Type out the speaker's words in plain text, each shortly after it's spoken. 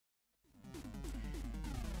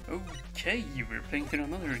Okay, we're playing through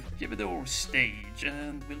another Jade stage,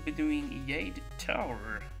 and we'll be doing Jade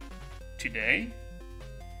Tower today.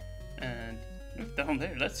 And look down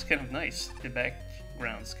there, that's kind of nice. The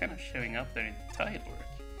background's kind of showing up there in the tile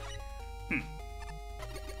work.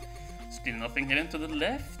 Still nothing hidden to the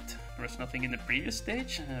left. There was nothing in the previous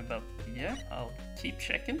stage, but yeah, I'll keep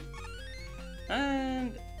checking.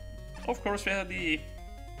 And of course we have the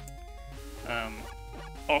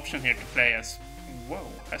option here to play as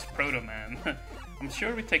Proto Man. I'm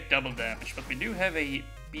sure we take double damage, but we do have a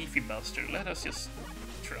beefy buster. Let us just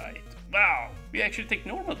try it. Wow, we actually take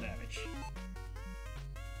normal damage.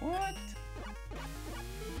 What?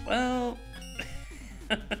 Well,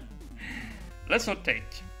 let's not take.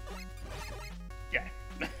 Yeah,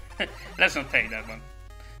 let's not take that one.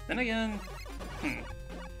 Then again,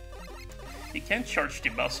 we can't charge the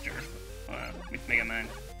buster with Mega Man,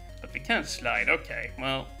 but we can slide. Okay,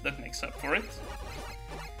 well, that makes up for it.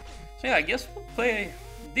 So yeah, I guess we'll play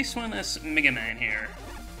this one as Mega Man here.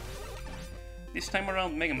 This time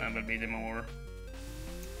around, Mega Man will be the more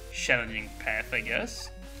challenging path, I guess.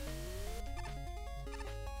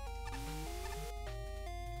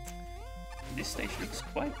 This stage looks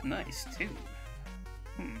quite nice too.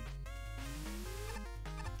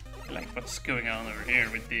 I like what's going on over here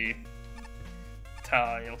with the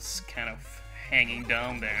tiles kind of hanging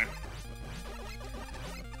down there.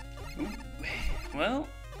 Ooh. Well,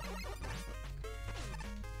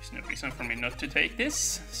 there's no reason for me not to take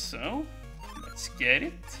this, so let's get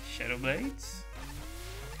it. Shadow Blades.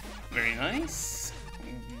 Very nice.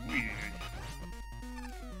 Weird.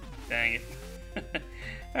 Dang it.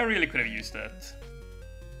 I really could have used that.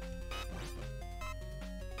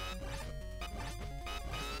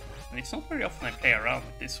 And it's not very often I play around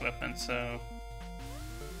with this weapon, so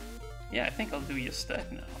yeah, I think I'll do just that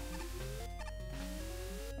now.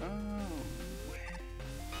 Oh,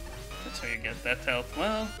 that's how you get that health.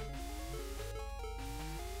 Well,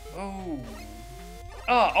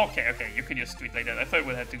 okay, you could just do it like that. I thought it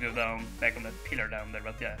would have to go down, back on that pillar down there,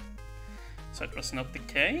 but yeah. So it was not the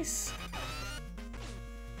case.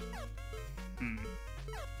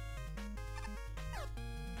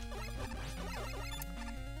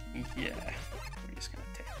 Yeah, we're just gonna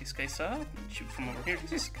take these guys out and shoot from over here.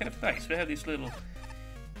 This is kind of nice. We have these little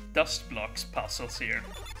dust blocks puzzles here.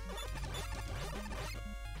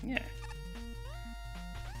 Yeah.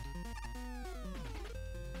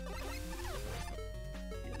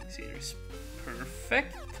 Yeah, this here is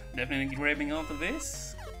perfect. Definitely grabbing onto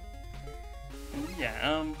this. And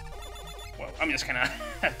yeah, well, I'm just gonna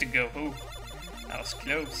have to go. Oh, that was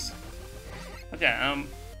close. But yeah,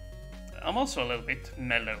 I'm also a little bit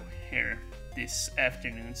mellow here this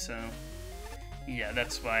afternoon, so yeah,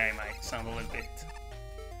 that's why I might sound a little bit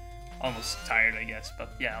almost tired, I guess.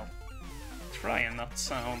 But yeah, I'll try and not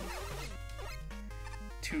sound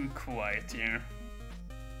too quiet here.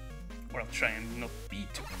 Or I'll try and not be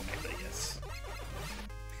too quiet, I guess.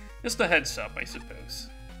 Just a heads up, I suppose.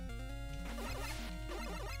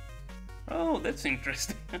 Oh, that's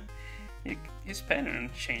interesting. His pattern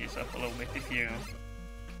changes up a little bit if you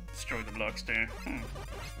destroy the blocks there.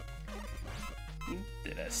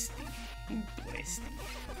 Interesting.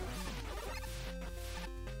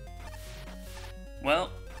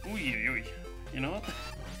 Well, you know what?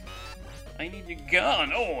 I need you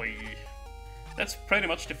gone. Oi! That's pretty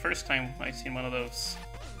much the first time I've seen one of those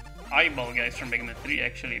eyeball guys from Mega Man 3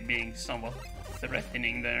 actually being somewhat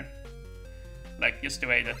threatening there. Like just the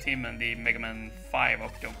way that him and the Mega Man 5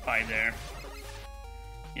 Octopi there,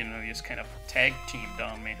 you know, just kind of tag teamed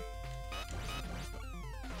on me.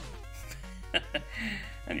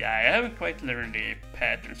 And yeah, I haven't quite learned the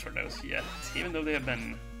patterns for those yet, even though they have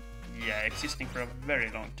been, yeah, existing for a very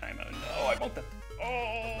long time. Oh, I want that.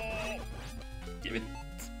 Oh, give it.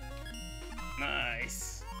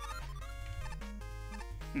 Nice.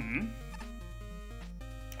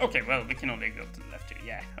 Okay, well, we can only go to the left here.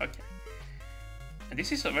 Yeah, okay. And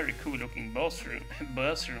this is a very cool looking boss room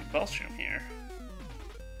here.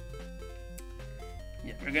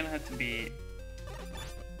 Yeah, we're gonna have to be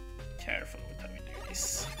careful with how we do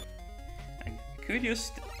this. I could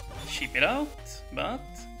just cheap it out, but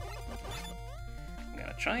I'm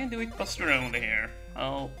gonna try and do it buster only here.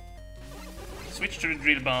 I'll switch to the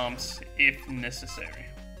drill bombs if necessary.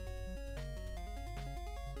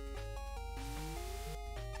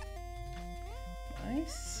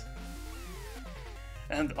 Nice.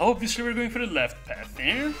 And obviously we're going for the left path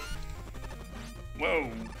here.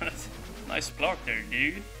 Whoa, nice block there,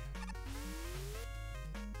 dude.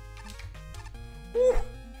 Woo!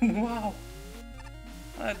 Wow.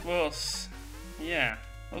 That was, yeah,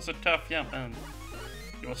 that was a tough jump, and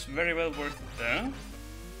it was very well worth it though.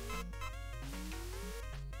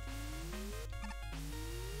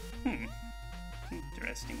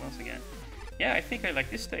 interesting once again. Yeah, I think I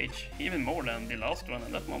like this stage even more than the last one,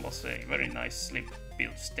 and that one was a very nicely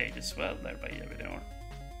built stage as well there by Jade Tower.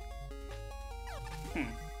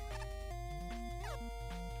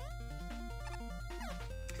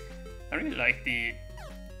 I really like the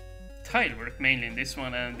tile work mainly in this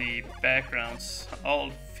one, and the backgrounds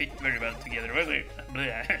all fit very well together. Very,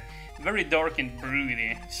 very dark and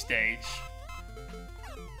broody stage.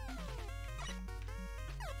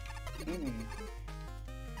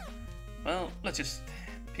 Well, let's just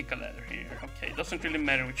pick a ladder here. Okay, doesn't really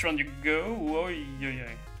matter which one you go. Oy, oy,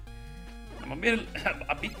 oy. I'm a bit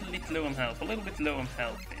low on health, a little bit low on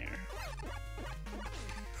health here.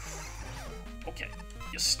 Okay,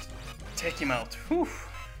 just take him out. Whew.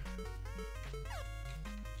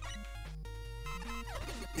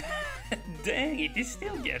 Dang it, he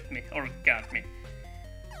still get me, or got me.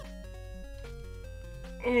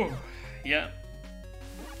 Oh, yeah.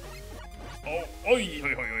 Oh, oi,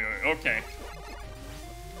 oi, oi, oi, okay.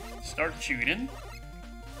 Start shooting.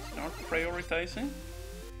 Start prioritizing.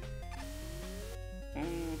 Yeah,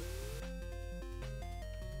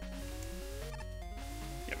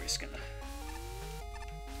 we're just gonna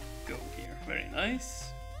go here. Very nice.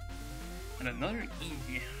 And another E.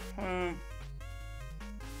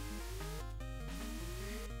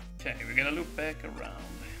 Okay, we're gonna loop back around.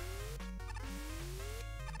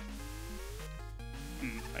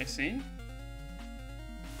 I see.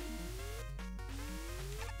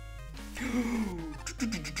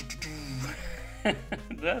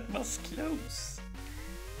 That was close.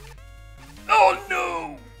 Oh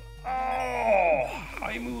no! Oh,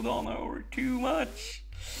 I moved on over too much.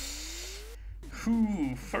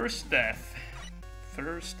 Whew, first death.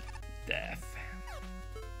 First death.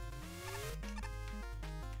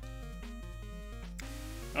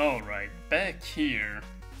 Alright, back here.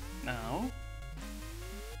 Now,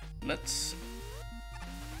 let's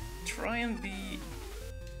try and be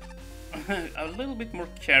a little bit more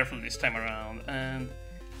careful this time around, and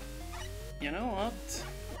you know what?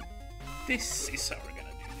 This is how we're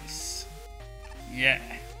gonna do this. Yeah,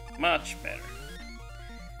 much better.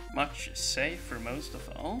 Much safer most of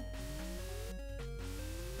all.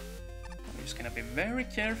 I'm just gonna be very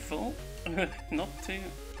careful not to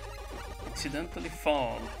accidentally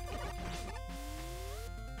fall.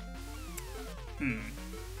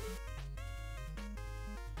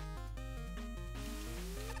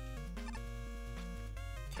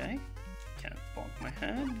 Okay, can't bonk my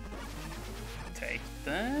head. Take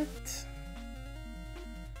that.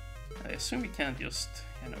 I assume we can't just,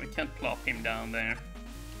 you know, we can't plop him down there.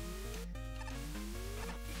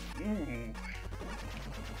 Ooh.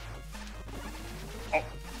 Oh,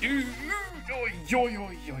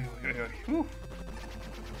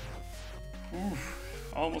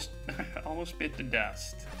 almost bit the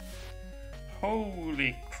dust.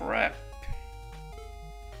 Holy crap.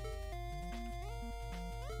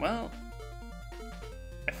 Well,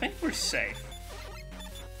 I think we're safe.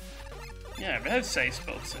 Yeah, we have safe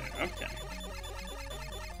spots there. Okay.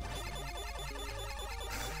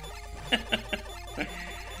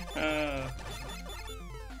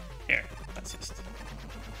 Here, let's just...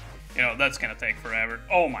 You know, that's gonna take forever.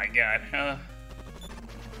 Oh my god.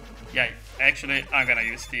 Yeah, actually, I'm gonna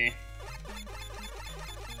use the...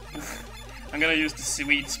 I'm gonna use the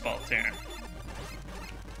sweet spot here.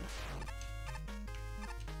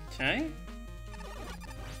 Okay.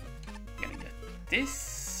 Gonna get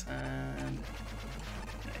this, and...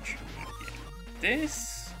 Actually, get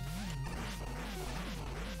this.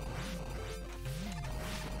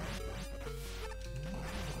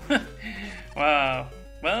 Wow.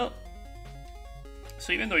 Well,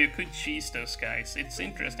 so even though you could cheese those guys, it's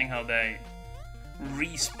interesting how they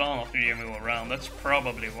respawn after you move around. That's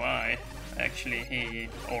probably why, actually,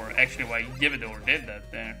 why Gividor did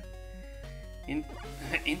that there.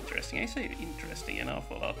 Interesting. I say interesting an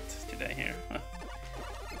awful lot today here.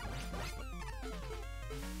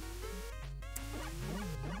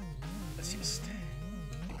 Let's just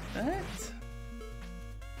do that.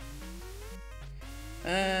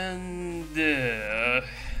 And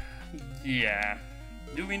yeah,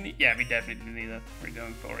 do we need? Yeah, we definitely need that. We're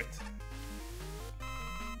going for it.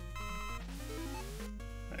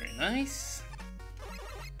 Very nice.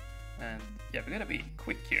 And yeah, we gotta be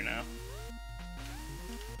quick here now.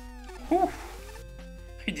 Whew.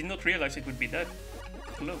 I did not realize it would be that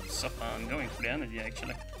close up on going for the energy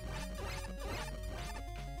actually.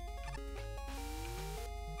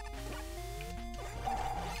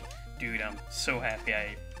 Dude, I'm so happy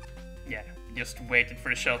I just waited for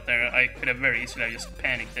the shot there. I could have very easily just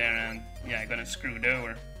panicked there and yeah, got screwed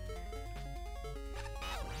over.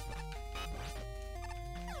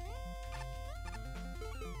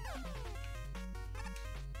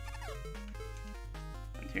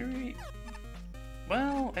 theory...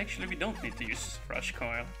 Well, actually we don't need to use Rush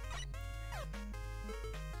Coil.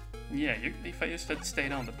 Yeah, if I just had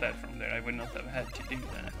stayed on the platform there, I would not have had to do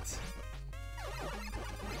that.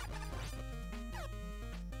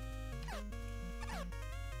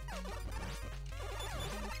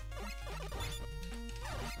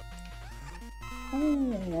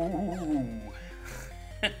 Ooh.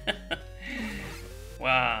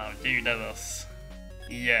 Wow, dude, that was...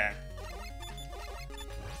 Yeah.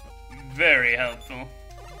 Very helpful.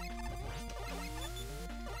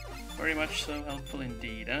 Very much so helpful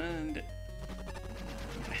indeed, and...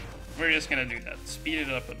 We're just gonna do that, speed it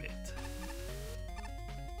up a bit.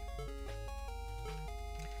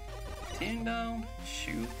 Team down,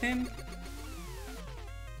 shoot him.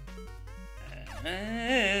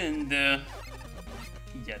 And...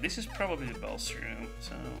 yeah, this is probably the boss room,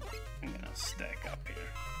 so I'm gonna stack up here.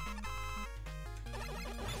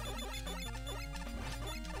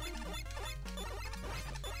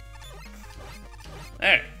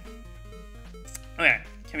 There. Okay,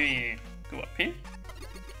 can we go up here?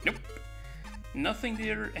 Nope. Nothing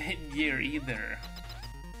there here either.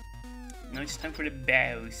 Now it's time for the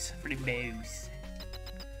bows.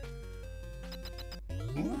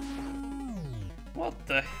 Ooh. What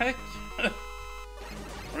the heck?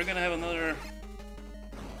 We're gonna have another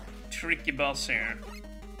tricky boss here.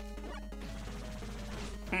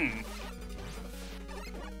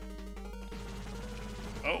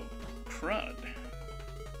 Oh, crud.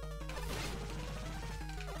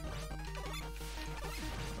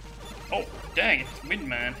 Oh, dang it,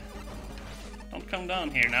 Windman. Don't come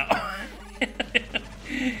down here now.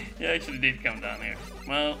 You actually did come down here.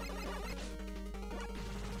 Well...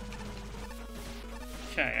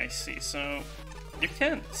 Okay, I see. So, you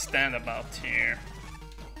can't stand about here.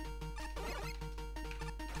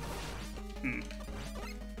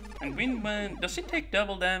 And Windman, does he take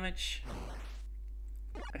double damage?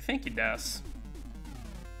 I think he does.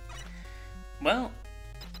 Well...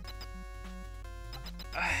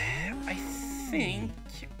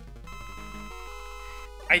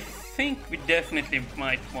 I think we definitely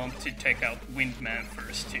might want to take out Windman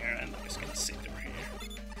first here, and I'm just gonna sit over here.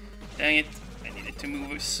 Dang it, I needed to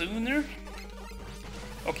move sooner.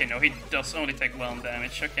 Okay, no, he does only take 1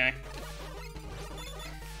 damage, okay.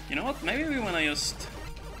 You know what, maybe we wanna just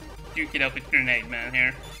duke it out with Grenade Man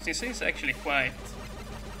here, since he's actually quite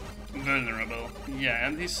vulnerable. Yeah,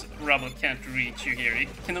 and his rubble can't reach you here, it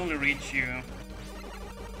can only reach you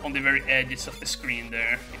on the very edges of the screen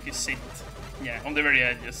there, if you sit, yeah, on the very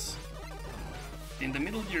edges. In the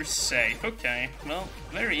middle you're safe, okay, well,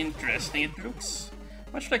 very interesting. It looks,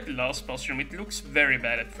 much like the last boss room, it looks very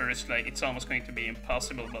bad at first, like it's almost going to be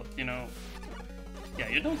impossible, but you know, yeah,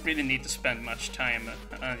 you don't really need to spend much time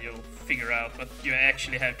and you'll figure out what you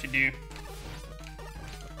actually have to do.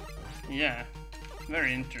 Yeah,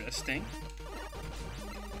 very interesting.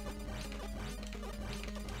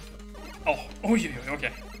 Oh, yeah,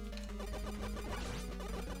 okay.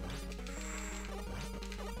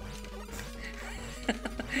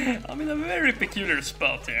 I'm in a very peculiar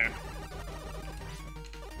spot here.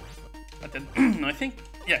 But then, I think,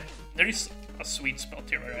 yeah, there is a sweet spot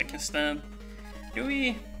here where I can stand. Do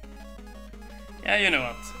we? Yeah, you know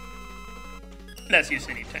what? Let's use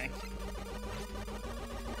any tank.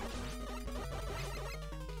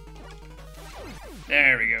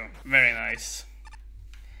 There we go. Very nice.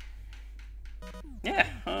 Yeah,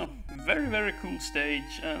 very, very cool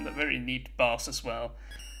stage and a very neat boss as well.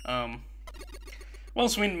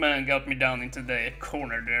 Once Windman got me down into the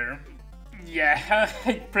corner there, yeah,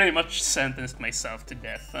 I pretty much sentenced myself to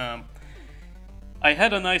death. I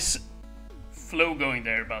had a nice flow going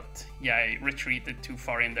there, but yeah, I retreated too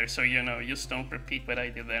far in there, so you know, just don't repeat what I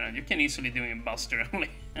did there, and you can easily do in Buster only,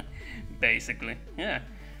 basically, yeah.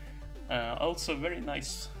 Also very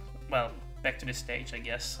nice, well, back to the stage, I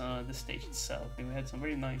guess, the stage itself, we had some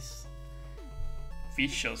very nice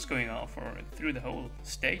visuals going on through the whole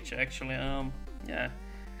stage, actually. Yeah,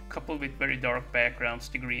 coupled with very dark backgrounds,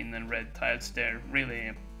 the green and red tiles there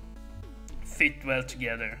really fit well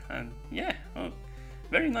together, and yeah,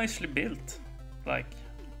 very nicely built, like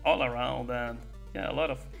all around, and yeah, a lot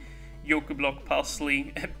of Yoku block puzzles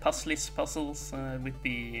with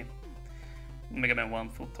the Mega Man 1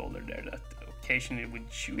 foot holder there that occasionally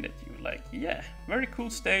would shoot at you. Like, yeah, very cool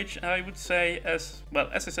stage, I would say. As well,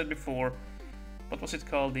 as I said before, what was it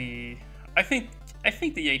called? I think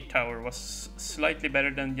the Jade Tower was slightly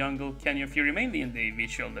better than Jungle Canyon Fury, mainly in the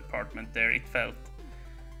visual department there. It felt,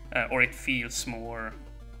 or it feels more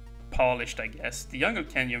polished, I guess. The Jungle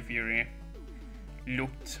Canyon Fury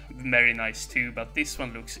looked very nice too, but this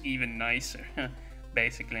one looks even nicer,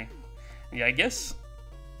 basically. Yeah, I guess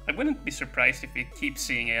I wouldn't be surprised if we keep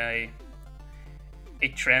seeing a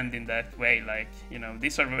trend in that way. Like, you know,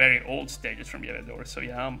 these are very old stages from Jade Tower, so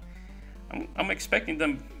yeah, I'm expecting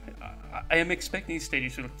them. I am expecting these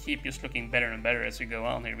stages will keep just looking better and better as we go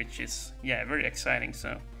on here, which is, yeah, very exciting.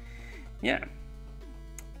 So yeah,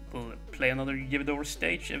 we'll play another Jade Tower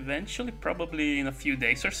stage eventually, probably in a few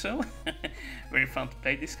days or so. Very fun to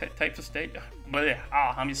play this type of stage. But yeah,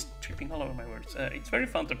 I'm just tripping all over my words. It's very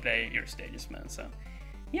fun to play your stages, man. So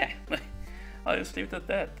yeah, I'll just leave it at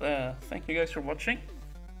that. Thank you guys for watching,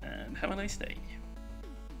 and have a nice day.